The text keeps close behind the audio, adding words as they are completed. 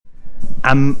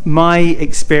and my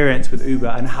experience with Uber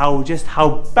and how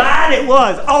bad it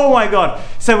was. Oh my God.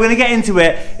 So we're gonna get into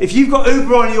it. If you've got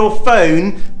Uber on your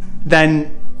phone,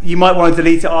 then you might want to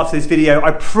delete it after this video.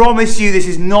 I promise you this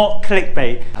is not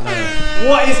clickbait. Hello.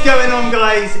 What is going on,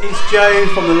 guys? It's Joe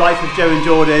from the Life of Joe and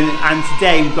Jordan, and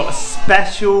today we've got a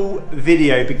special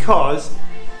video because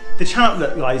the channel,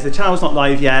 look guys, the channel's not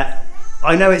live yet.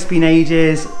 I know it's been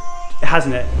ages,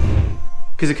 hasn't it?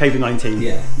 Because of COVID-19.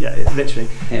 Yeah, literally.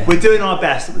 Yeah. We're doing our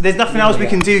best. There's nothing else we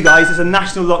can do, guys. There's a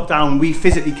national lockdown. We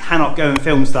physically cannot go and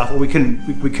film stuff, or we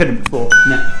couldn't before.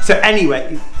 No. So anyway,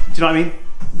 do you know what I mean?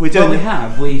 We're doing.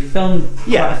 Well, we filmed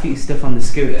quite a few stuff on the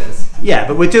scooters. Yeah,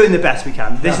 but we're doing the best we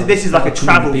can. This is like a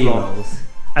travel vlog.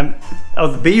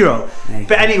 The B-roll.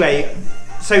 But anyway,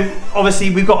 so obviously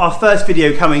we've got our first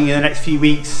video coming in the next few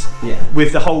weeks. Yeah.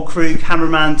 With the whole crew: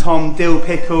 cameraman Tom, Dill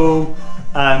Pickle,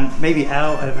 maybe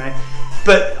Elle, I don't know.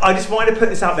 But I just wanted to put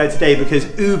this out there today because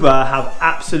Uber have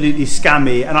absolutely scammed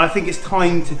me, and I think it's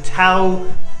time to tell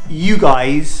you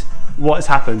guys what has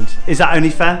happened. Is that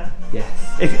only fair? Yes.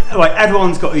 If like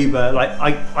everyone's got Uber, like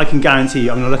I can guarantee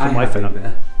you, I'm gonna look at my phone.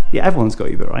 Uber. Yeah, everyone's got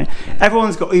Uber, right? Yeah.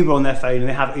 Everyone's got Uber on their phone and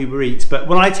they have Uber Eats. But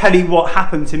when I tell you what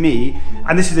happened to me,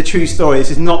 and this is a true story, this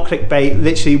is not clickbait.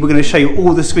 Literally, we're gonna show you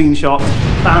all the screenshots.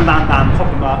 Bam, bam, bam,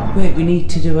 pop them up. Wait, we need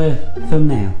to do a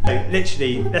thumbnail. So,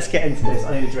 literally, let's get into this.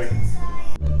 I need a drink.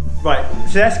 Right,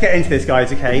 so let's get into this,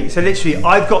 guys, okay? So literally,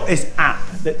 I've got this app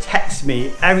that texts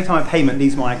me every time a payment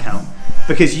leaves my account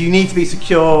because you need to be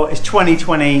secure. It's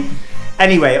 2020.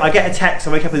 Anyway, I get a text,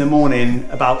 I wake up in the morning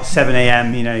about 7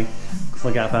 AM, you know, because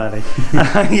I get up early.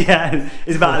 Yeah,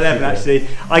 it's about 11 actually.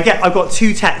 I've got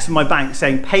 2 texts from my bank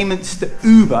saying payments to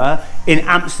Uber in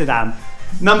Amsterdam.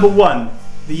 Number 1,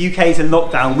 the UK's in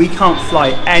lockdown. We can't fly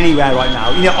anywhere right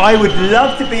now. You know, I would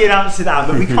love to be in Amsterdam,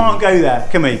 but we can't go there,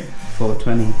 can we?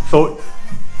 420.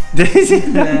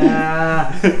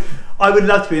 I would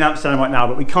love to be in Amsterdam right now,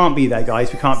 but we can't be there,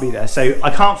 guys. We can't be there. So I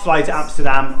can't fly to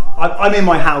Amsterdam. I'm in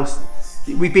my house.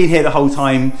 We've been here the whole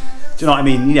time. Do you know what I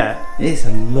mean? Yeah. It's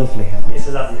a lovely house. It's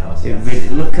a lovely house. Yeah. Really,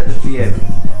 look at the view.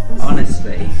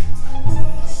 Honestly,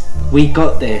 we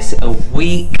got this a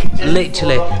week,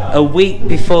 literally a week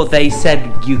before they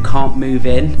said you can't move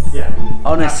in. Yeah.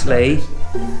 Honestly,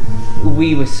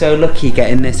 we were so lucky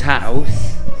getting this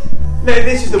house. No,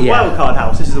 this is the wildcard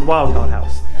house. This is the wildcard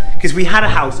house. Because we had a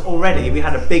house already. We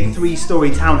had a big 3-story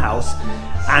townhouse,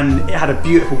 and it had a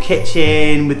beautiful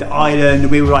kitchen with the island. And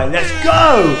we were like, let's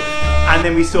go! And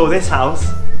then we saw this house,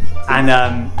 and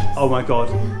oh my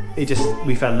God,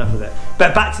 we fell in love with it.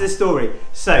 But back to the story.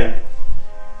 So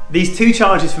these 2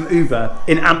 charges from Uber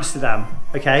in Amsterdam.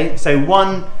 Okay, so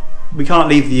one, we can't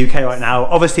leave the UK right now.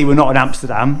 Obviously, we're not in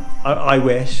Amsterdam. I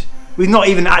wish. We've not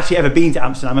even actually ever been to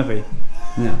Amsterdam, have we?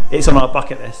 No. It's on our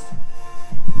bucket list.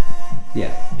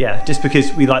 Yeah. Yeah, just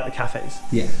because we like the cafes.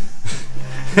 Yeah.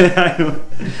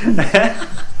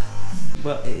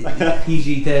 Well,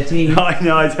 PG-13. I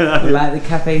know, I don't know. We like the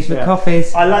cafes for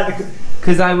coffees. I like the...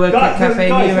 Because I work at Cafe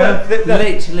Nero. Look,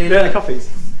 literally, look at the coffees.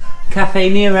 Cafe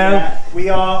Nero. Yeah, we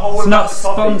are all it's not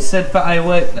sponsored, but I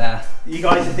work there. You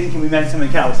guys are thinking we meant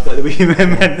something else, but we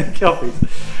meant the coffees.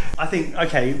 I think,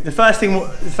 okay, the first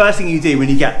thing you do when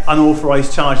you get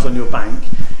unauthorised charges on your bank,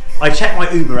 I check my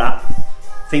Uber app,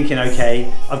 thinking,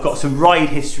 okay, I've got some ride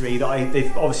history that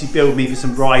they've obviously billed me for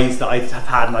some rides that I have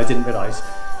had and I didn't realise.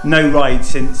 No rides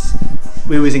since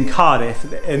we was in Cardiff,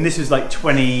 and this was like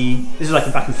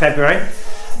back in February.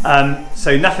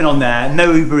 So nothing on there,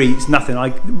 no Uber Eats, nothing.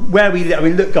 Where we live, I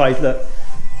mean, look guys, look,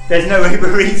 there's no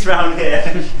Uber Eats around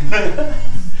here.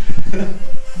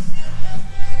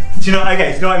 Do you know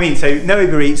what I mean? So no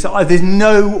Uber Eats. So there's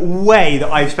no way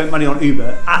that I've spent money on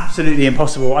Uber. Absolutely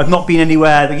impossible. I've not been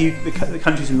anywhere. The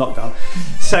country's in lockdown.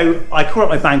 So I call up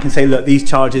my bank and say, look, these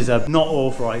charges are not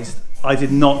authorised. I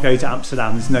did not go to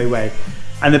Amsterdam. There's no way.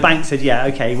 And the bank said, yeah,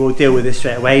 okay, we'll deal with this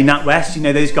straight away. NatWest, you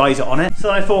know, those guys are on it. So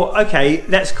I thought, okay,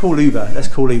 let's call Uber. Let's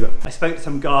call Uber. I spoke to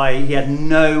some guy. He had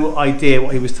no idea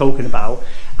what he was talking about.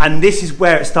 And this is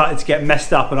where it started to get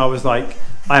messed up. And I was like,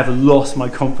 I have lost my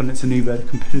confidence in Uber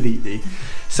completely.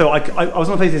 So I was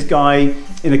on the phone to this guy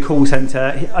in a call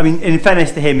centre. I mean, in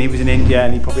fairness to him, he was in India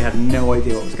and he probably had no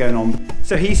idea what was going on.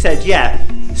 So he said, yeah,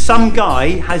 some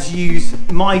guy has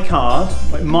used my card,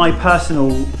 like my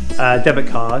personal debit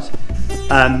card,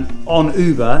 on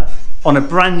Uber on a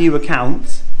brand new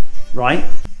account, right?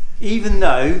 Even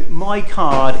though my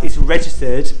card is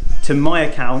registered to my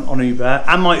account on Uber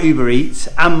and my Uber Eats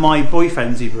and my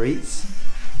boyfriend's Uber Eats.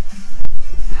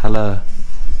 Hello.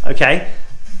 Okay,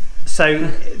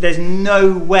 so there's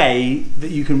no way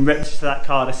that you can register that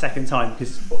card a second time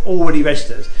because it's already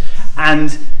registered.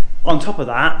 And On top of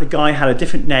that, the guy had a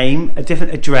different name, a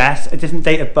different address, a different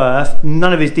date of birth.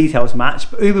 None of his details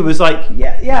matched. But Uber was like,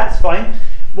 yeah, it's fine.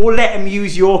 We'll let him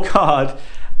use your card.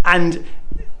 And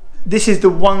this is the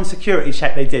one security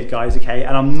check they did, guys, okay?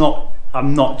 And I'm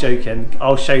not joking.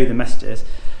 I'll show you the messages.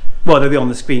 Well, they'll be on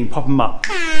the screen. Pop them up.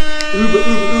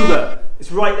 Uber.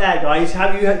 It's right there, guys.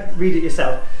 Have you read it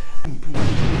yourself?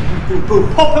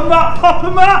 Pop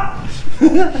them up.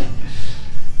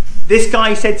 This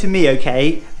guy said to me,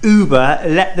 okay, Uber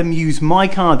let them use my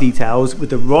car details with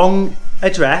the wrong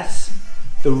address,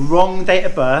 the wrong date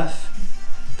of birth,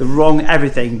 the wrong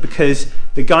everything, because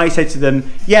the guy said to them,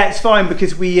 yeah, it's fine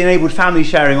because we enabled family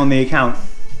sharing on the account.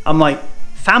 I'm like,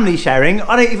 family sharing?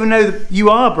 I don't even know that you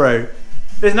are, bro.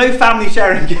 There's no family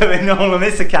sharing going on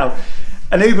this account.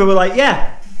 And Uber were like,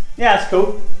 yeah, that's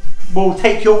cool. We'll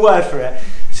take your word for it.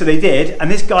 So they did,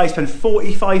 and this guy spent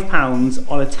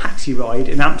 £45 on a taxi ride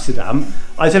in Amsterdam.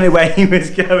 I don't know where he was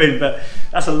going, but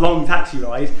that's a long taxi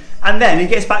ride. And then he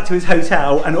gets back to his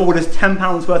hotel and orders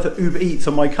 £10 worth of Uber Eats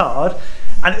on my card.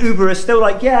 And Uber is still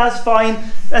like, yeah, that's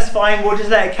fine, we'll just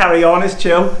let it carry on, it's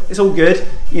chill, it's all good.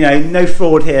 You know, no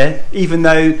fraud here, even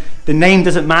though the name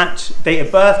doesn't match, date of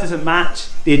birth doesn't match,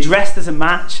 the address doesn't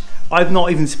match. I've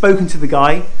not even spoken to the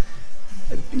guy.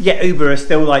 Yet Uber are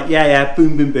still like, yeah,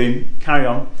 boom, carry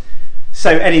on. So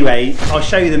anyway, I'll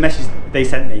show you the message they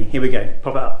sent me. Here we go,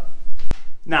 pop it up.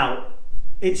 Now,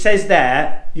 it says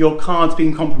there, your card's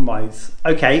been compromised.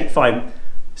 Okay, fine.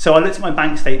 So I looked at my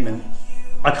bank statement.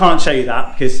 I can't show you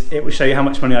that because it will show you how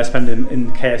much money I spend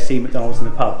in KFC, McDonald's and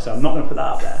the pub, so I'm not gonna put that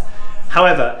up there.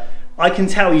 However, I can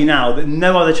tell you now that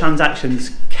no other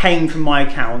transactions came from my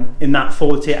account in that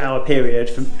 48-hour period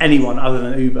from anyone other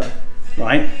than Uber,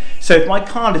 right? So if my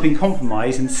card has been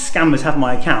compromised and scammers have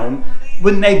my account,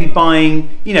 wouldn't they be buying,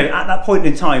 you know, at that point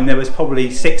in time, there was probably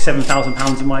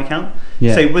 £6,000–7,000 in my account.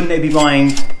 Yeah. So wouldn't they be buying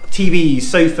TVs,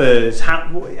 sofas,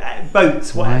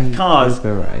 boats, cars?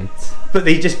 Uber, right? But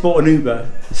they just bought an Uber.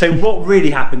 So what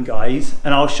really happened, guys,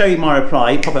 and I'll show you my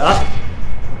reply, pop it up.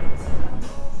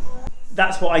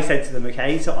 That's what I said to them,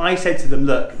 okay? So I said to them,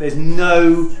 look, there's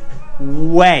no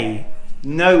way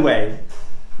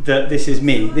that this is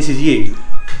me, this is you.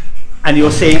 And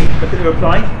you're seeing, look at the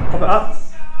reply, pop it up.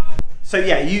 So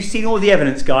yeah, you've seen all the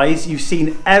evidence, guys. You've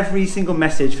seen every single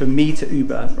message from me to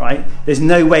Uber, right? There's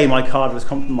no way my card was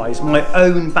compromised. My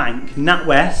own bank,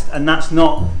 NatWest, and that's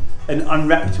not an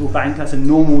unreputable bank, that's a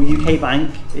normal UK bank,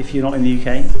 if you're not in the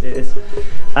UK, it is.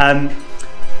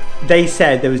 They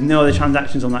said there was no other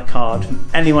transactions on that card from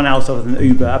anyone else other than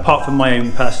Uber, apart from my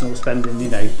own personal spending, you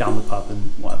know, down the pub and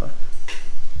whatever,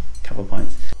 couple of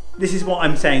pints. This is what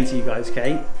I'm saying to you guys,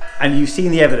 okay? And you've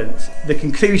seen the evidence. The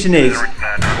conclusion is,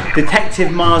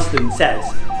 Detective Marsden says,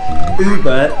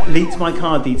 Uber leaked my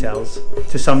card details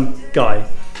to some guy,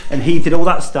 and he did all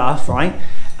that stuff, right?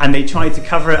 And they tried to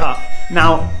cover it up.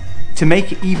 Now, to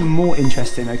make it even more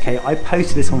interesting, okay, I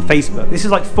posted this on Facebook. This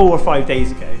is like 4 or 5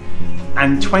 days ago,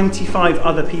 and 25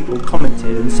 other people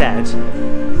commented and said,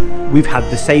 we've had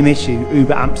the same issue,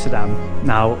 Uber Amsterdam.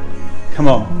 Now, come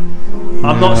on.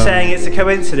 I'm not saying it's a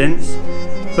coincidence,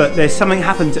 but there's something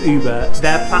happened to Uber.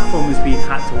 Their platform has been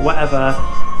hacked or whatever,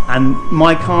 and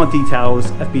my card details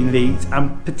have been leaked,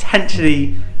 and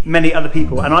potentially many other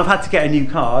people. And I've had to get a new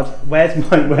card. Where's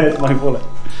my wallet?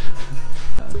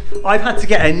 I've had to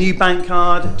get a new bank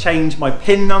card, change my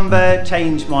PIN number,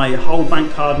 change my whole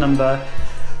bank card number,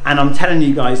 and I'm telling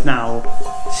you guys now,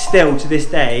 still to this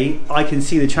day, I can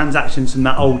see the transactions from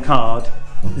that old card.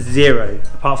 Zero,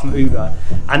 apart from Uber.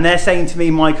 And they're saying to me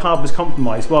my card was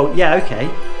compromised. Well, yeah, okay.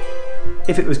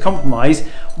 If it was compromised,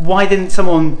 why didn't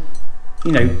someone,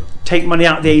 you know, take money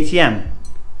out of the ATM,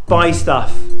 buy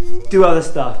stuff, do other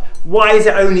stuff? Why is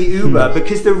it only Uber?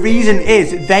 Because the reason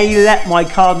is they let my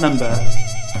card number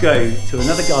go to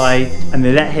another guy and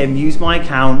they let him use my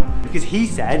account because he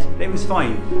said it was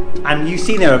fine. And you've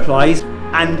seen their replies.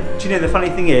 And do you know the funny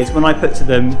thing is, when I put to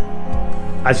them,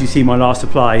 as you see my last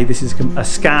reply, this is a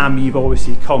scam, you've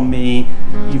obviously conned me,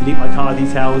 you've leaked my card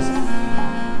details.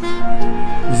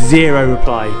 Zero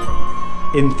reply.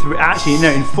 In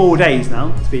 4 days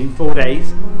now, it's been 4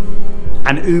 days.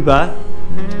 And Uber,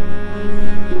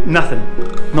 nothing,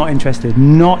 not interested.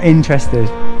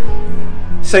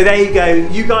 So there you go,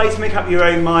 you guys make up your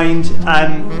own mind.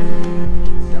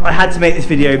 I had to make this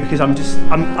video because I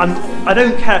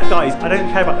don't care, guys, I don't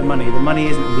care about the money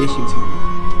isn't the issue to me.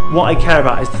 What I care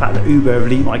about is the fact that Uber have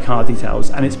leaked my card details,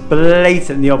 and it's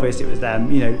blatantly obvious it was them.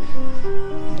 You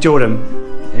know, Jordan,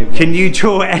 can you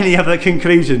draw any other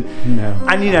conclusion? No.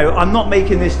 And you know, I'm not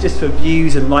making this just for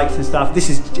views and likes and stuff. This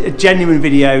is a genuine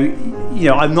video. You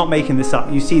know, I'm not making this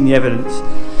up. You've seen the evidence.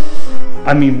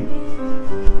 I mean,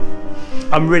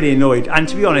 I'm really annoyed. And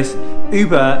to be honest,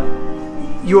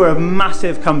 Uber, you're a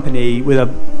massive company with a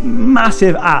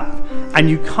massive app, and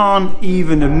you can't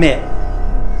even admit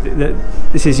that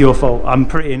this is your fault. I'm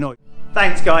pretty annoyed.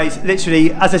 Thanks guys,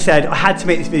 literally, as I said, I had to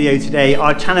make this video today.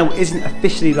 Our channel isn't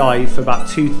officially live for about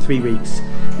 2 to 3 weeks.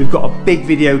 We've got a big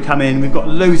video coming, we've got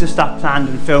loads of stuff planned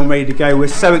and film ready to go. We're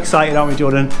so excited, aren't we,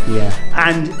 Jordan? Yeah.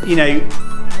 And you know,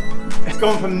 it's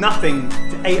gone from nothing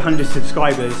to 800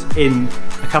 subscribers in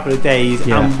a couple of days,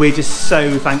 and we're just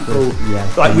so thankful.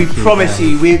 Like, we promise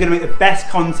you, we're gonna make the best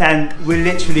content. We're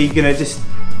literally gonna just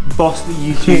boss the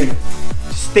YouTube.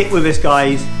 Stick with us,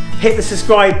 guys. Hit the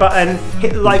subscribe button,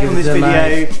 hit the like on this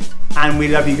video, and we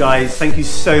love you guys. Thank you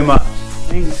so much.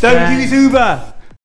 Don't use Uber.